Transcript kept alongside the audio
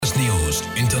most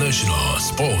international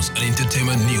sports and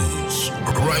entertainment news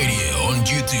right here on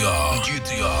GTR.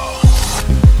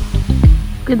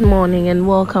 Good morning and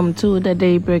welcome to the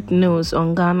Daybreak News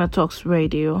on Ghana Talks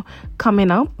Radio. Coming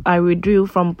up, I withdrew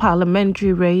from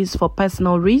parliamentary race for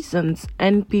personal reasons.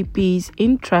 NPP's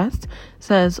interest,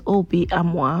 says Obi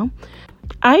Amwa.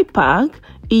 IPAC,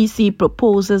 EC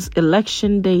proposes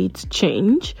election date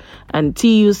change, and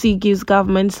TUC gives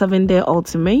government 7-day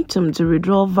ultimatum to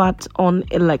withdraw VAT on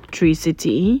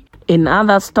electricity. In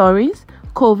other stories,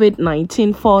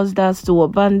 COVID-19 forced us to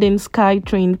abandon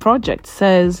SkyTrain project,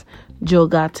 says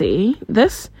Jogate.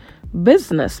 This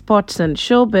business, sports and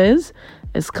showbiz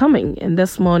is coming in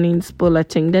this morning's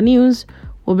bulletin. The news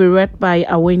will be read by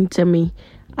Awentemi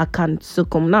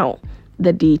Akansukum. Now,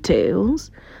 the details.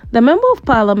 The Member of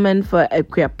Parliament for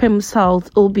Akuapem South,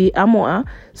 Obi Amwa,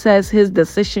 says his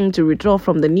decision to withdraw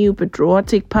from the New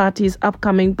Patriotic Party's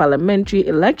upcoming parliamentary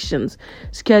elections,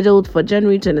 scheduled for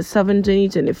January 27,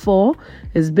 2024,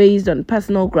 is based on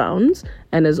personal grounds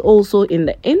and is also in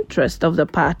the interest of the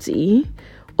party.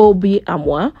 Obi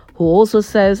Amwa, who also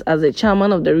serves as the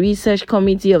chairman of the research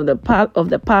committee of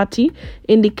the party,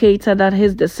 indicated that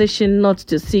his decision not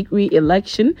to seek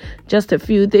re-election just a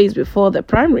few days before the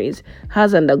primaries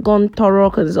has undergone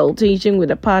thorough consultation with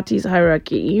the party's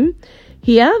hierarchy.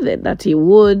 He added that he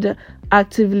would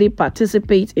actively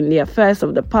participate in the affairs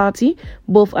of the party,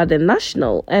 both at the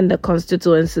national and the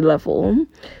constituency level.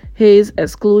 His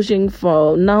exclusion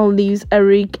for now leaves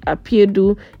Eric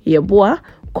Apiedu Yeboah,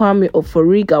 Kwame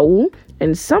Oforigawu,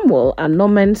 and Samuel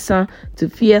Anomensa to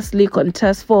fiercely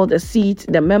contest for the seat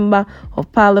the Member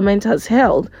of Parliament has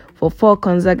held for 4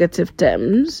 consecutive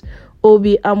terms.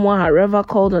 Obi Amwa, however,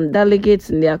 called on delegates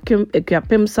in the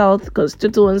Akuapem South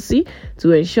constituency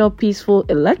to ensure peaceful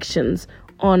elections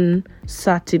on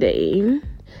Saturday.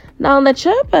 Now, the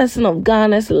chairperson of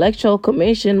Ghana's Electoral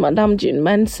Commission, Madam Jean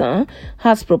Mensah,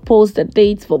 has proposed the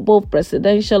dates for both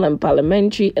presidential and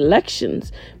parliamentary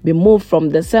elections be moved from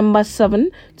December 7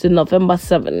 to November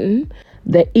 7.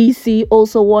 The EC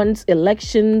also wants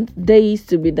election days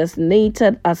to be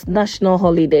designated as national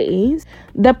holidays.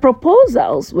 The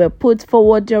proposals were put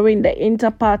forward during the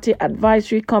Inter-Party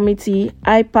Advisory Committee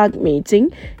IPAC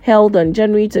meeting held on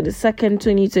January 22,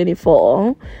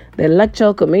 2024. The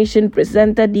Electoral Commission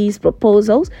presented these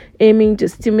proposals aiming to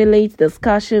stimulate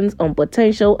discussions on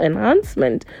potential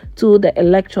enhancement to the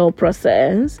electoral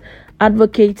process.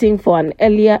 Advocating for an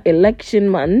earlier election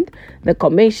month, the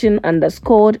Commission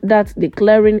underscored that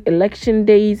declaring election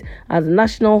days as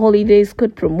national holidays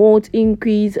could promote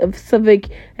increase of civic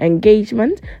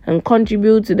engagement and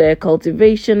contribute to the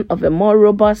cultivation of a more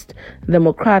robust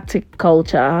democratic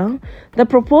culture. The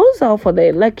proposal for the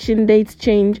election date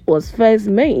change was first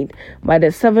made by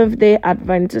the Seventh-day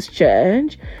Adventist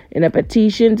Church. In a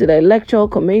petition to the Electoral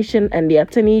Commission and the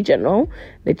Attorney General,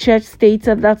 the church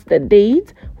stated that the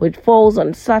date, which falls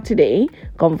on Saturday,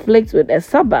 conflicts with a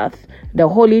Sabbath, the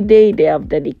holy day they have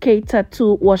dedicated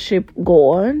to worship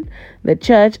God. The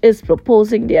church is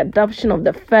proposing the adoption of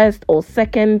the first or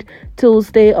second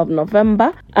Tuesday of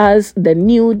November as the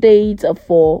new date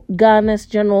for Ghana's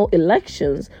general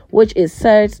elections, which it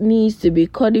says needs to be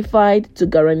codified to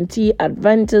guarantee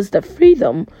Adventists the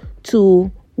freedom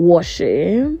to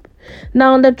worship.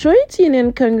 Now, the Trade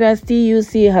Union Congress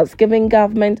TUC has given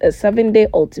government a 7-day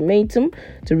ultimatum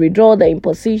to withdraw the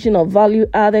imposition of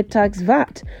value-added tax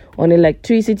VAT on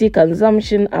electricity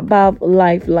consumption above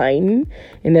lifeline.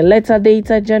 In a letter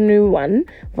dated January 1,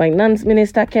 Finance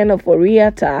Minister Ken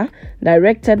Ofori-Atta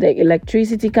directed the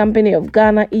Electricity Company of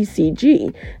Ghana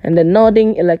 (ECG) and the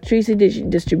Northern Electricity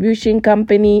Distribution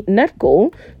Company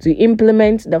 (NEDCO) to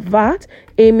implement the VAT,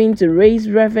 aiming to raise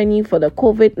revenue for the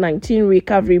COVID-19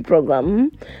 recovery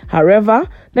program. However,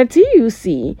 the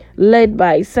TUC, led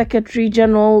by Secretary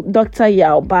General Dr.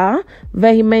 Yao Ba,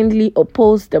 vehemently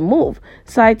opposed the move,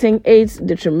 citing its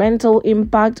detrimental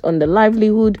impact on the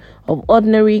livelihood of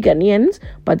ordinary Ghanaians,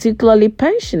 particularly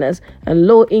pensioners and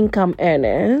low-income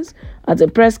earners. At a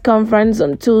press conference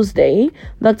on Tuesday,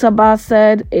 Dr. Ba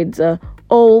said it's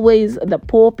always the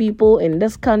poor people in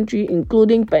this country,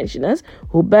 including pensioners,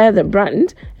 who bear the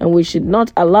brunt, and we should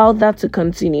not allow that to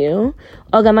continue.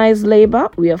 Organized labor,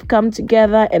 we have come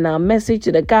together, and our message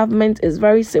to the government is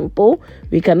very simple.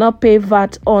 We cannot pay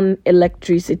VAT on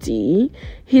electricity.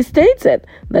 He stated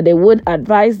that they would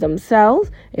advise themselves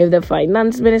if the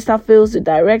finance minister fails to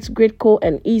direct GridCo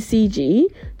and ECG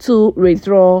to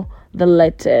withdraw the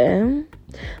letter.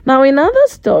 Now, in other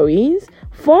stories,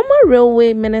 Former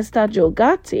Railway Minister Joe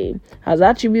Gatti has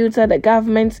attributed the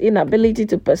government's inability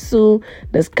to pursue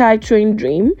the SkyTrain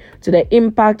dream to the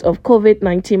impact of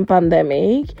COVID-19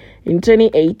 pandemic. In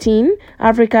 2018,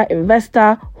 Africa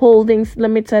Investor Holdings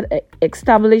Limited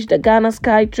established the Ghana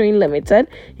SkyTrain Limited,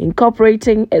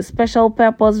 incorporating a special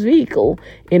purpose vehicle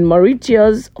in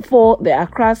Mauritius for the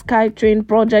Accra SkyTrain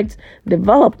project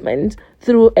development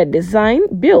through a design,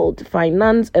 build,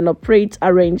 finance, and operate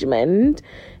arrangement.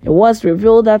 It was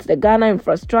revealed that the Ghana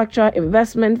Infrastructure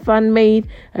Investment Fund made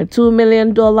a $2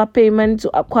 million payment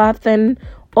to acquire 10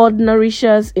 ordinary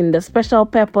shares in the special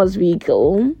purpose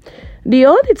vehicle. The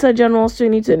Auditor General's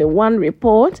 2021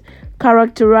 report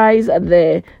characterized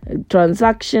the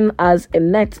transaction as a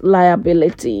net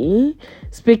liability.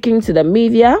 Speaking to the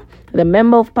media, the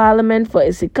Member of Parliament for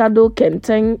Esikado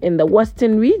Kenteng in the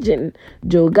Western Region,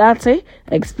 Joe Gatti,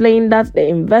 explained that the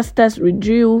investors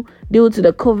withdrew due to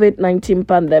the COVID-19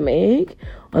 pandemic.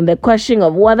 On the question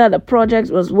of whether the project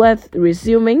was worth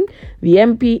resuming, the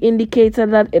MP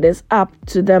indicated that it is up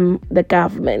to the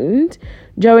government.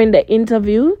 During the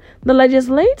interview, the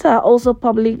legislator also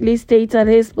publicly stated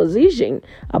his position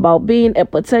about being a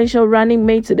potential running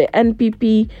mate to the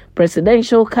NPP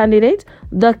presidential candidate,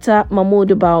 Dr. Mahmoud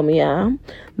Bawumia.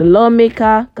 The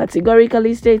lawmaker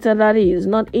categorically stated that he is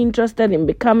not interested in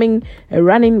becoming a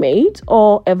running mate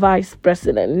or a vice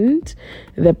president.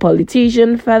 The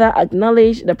politician further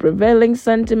acknowledged the prevailing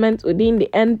sentiment within the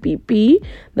NPP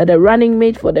that a running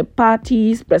mate for the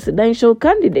party's presidential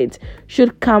candidate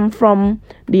should come from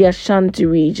the Ashanti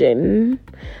region.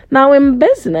 Now, in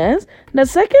business, the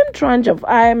second tranche of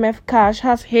IMF cash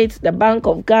has hit the Bank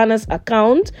of Ghana's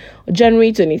account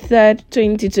January 23rd,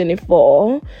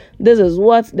 2024. This is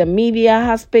what the media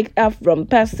has picked up from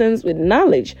persons with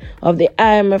knowledge of the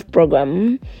IMF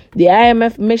program. The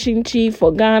IMF mission chief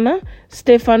for Ghana,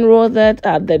 Stefan Rothert,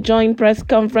 at the joint press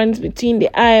conference between the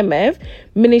IMF,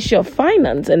 Ministry of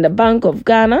Finance, and the Bank of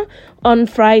Ghana on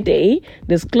Friday,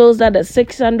 disclosed that the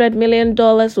 $600 million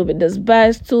will be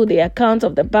disbursed to the account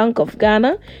of the Bank of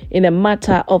Ghana in a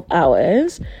matter of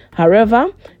hours. However,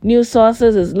 news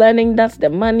sources is learning that the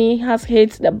money has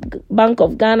hit the Bank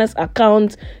of Ghana's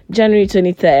account January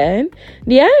 23rd.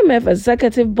 The IMF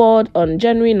Executive Board on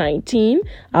January 19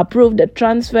 approved the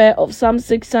transfer of some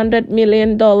 $600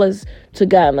 million to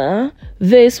Ghana.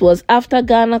 This was after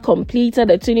Ghana completed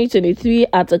the 2023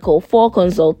 Article 4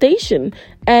 consultation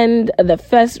and the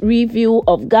first review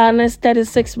of Ghana's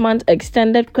 36-month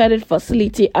extended credit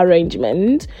facility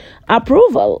arrangement.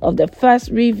 Approval of the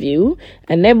first review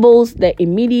enables the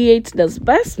immediate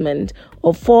disbursement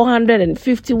of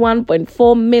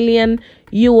 $451.4 million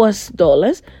US,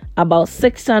 about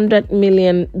 $600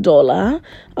 million.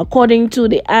 According to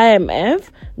the IMF,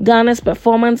 Ghana's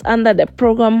performance under the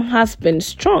program has been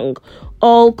strong.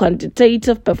 All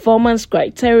quantitative performance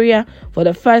criteria for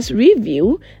the first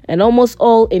review and almost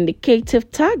all indicative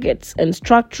targets and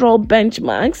structural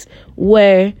benchmarks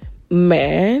were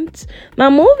met.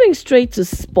 Now, moving straight to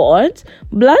sport,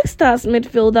 Black Stars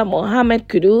midfielder Mohamed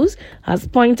Kudus has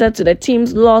pointed to the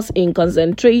team's loss in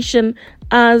concentration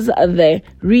as the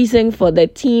reason for the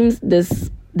team's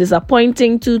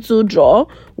disappointing 2-2 draw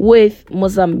with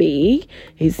Mozambique.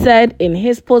 He said in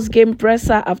his post-game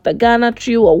presser after Ghana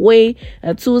threw away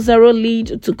a 2-0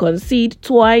 lead to concede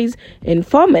twice in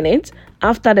 4 minutes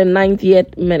after the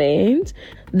 90th minute.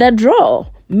 The draw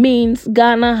means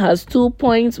Ghana has 2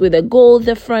 points with a goal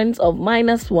difference of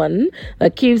 -1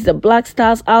 that keeps the Black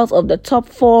Stars out of the top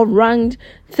 4 ranked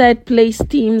third-place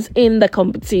teams in the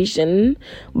competition.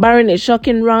 Barring a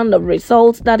shocking round of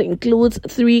results that includes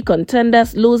 3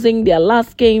 contenders losing their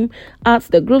last game at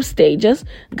the group stages,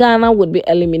 Ghana would be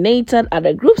eliminated at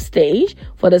the group stage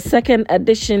for the second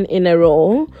edition in a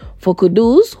row. For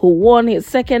Kudus, who won his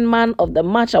second Man of the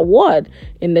Match award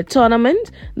in the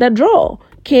tournament, the draw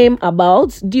came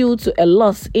about due to a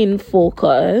loss in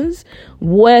focus.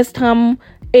 West Ham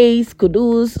ace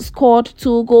Kudus scored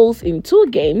 2 goals in 2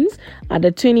 games at the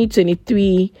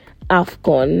 2023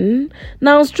 AFCON.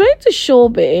 Now, straight to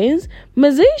showbiz,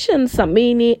 musician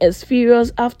Samini is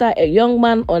furious after a young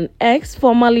man on X,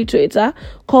 formerly Twitter,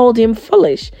 called him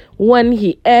foolish when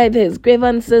he aired his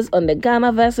grievances on the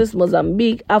Ghana vs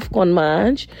Mozambique AFCON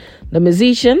match. The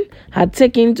musician had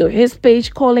taken to his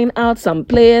page calling out some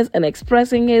players and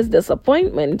expressing his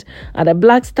disappointment at the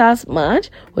Black Stars match,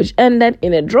 which ended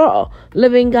in a draw,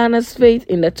 leaving Ghana's faith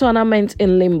in the tournament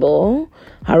in limbo.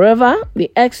 However, the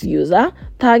ex-user,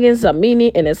 tagging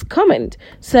Samini in his comment,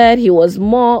 said he was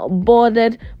more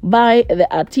bothered by the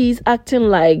artist acting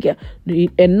like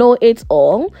a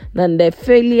know-it-all than the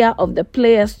failure of the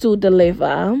players to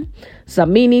deliver.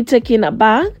 Samini, taken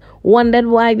aback, wondered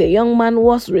why the young man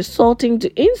was resorting to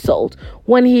insult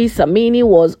when he, Samini,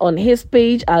 was on his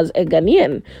page as a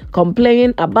Ghanaian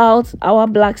complaining about our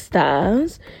black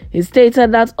stars. He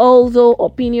stated that although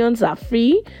opinions are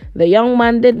free, the young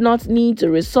man did not need to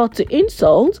resort to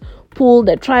insult, pull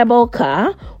the tribal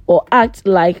car, or act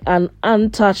like an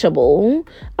untouchable.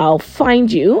 I'll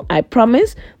find you, I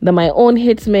promise, that my own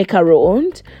hitmaker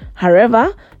wrote.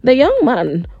 However, the young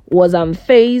man was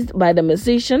unfazed by the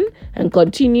musician and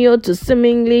continued to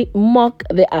seemingly mock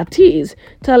the artist,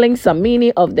 telling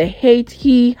Samini of the hate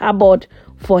he harbored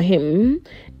for him.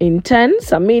 In turn,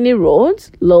 Samini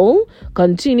wrote, "Lol,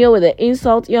 continue with the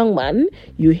insult, young man.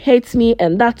 You hate me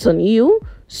and that's on you.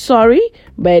 Sorry,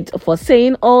 but for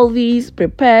saying all these,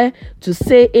 prepare to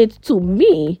say it to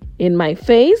me in my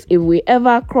face if we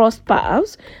ever cross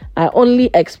paths. I only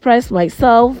express my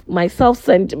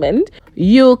self-sentiment.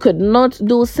 You could not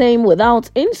do same without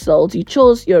insult. You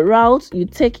chose your route. You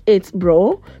take it,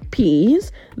 bro.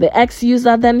 Peace." The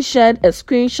ex-user then shared a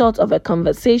screenshot of a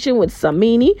conversation with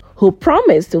Samini, who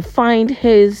promised to find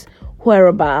his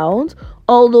whereabouts.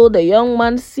 Although the young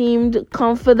man seemed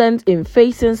confident in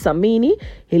facing Samini,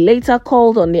 he later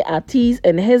called on the artist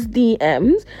in his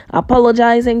DMs,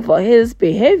 apologizing for his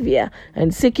behavior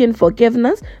and seeking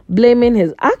forgiveness, blaming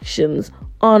his actions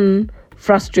on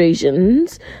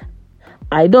frustrations.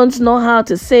 "I don't know how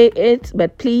to say it,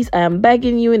 but please, I am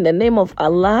begging you in the name of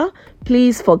Allah,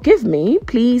 please forgive me.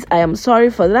 Please, I am sorry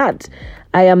for that.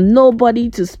 I am nobody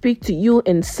to speak to you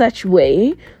in such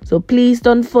way, so please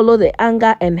don't follow the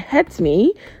anger and hurt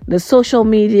me," the social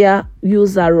media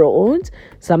user wrote.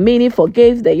 Samini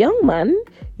forgave the young man,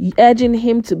 urging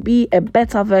him to be a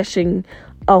better version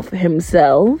of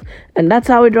himself. And that's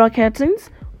how we draw curtains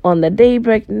on the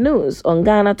Daybreak News on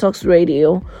Ghana Talks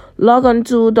Radio. Log on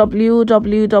to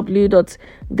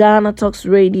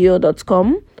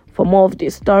www.GhanaTalksRadio.com for more of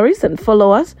these stories and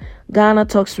follow us, Ghana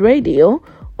Talks Radio,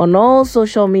 on all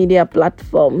social media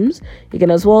platforms. You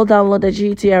can as well download the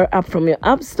GTR app from your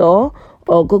App Store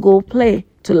or Google Play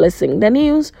to listen. The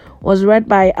news was read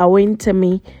by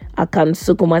Awentemi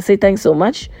Akansukuma. Say thanks so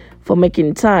much for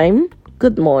making time.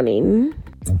 Good morning.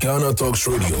 Ghana Talks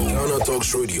Radio. Ghana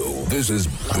Talks Radio. This is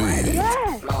big.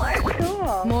 Yes.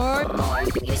 More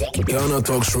music. Ghana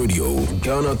Talks Radio.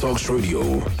 Ghana Talks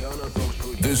Radio.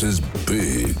 This is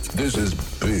big. This is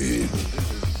big.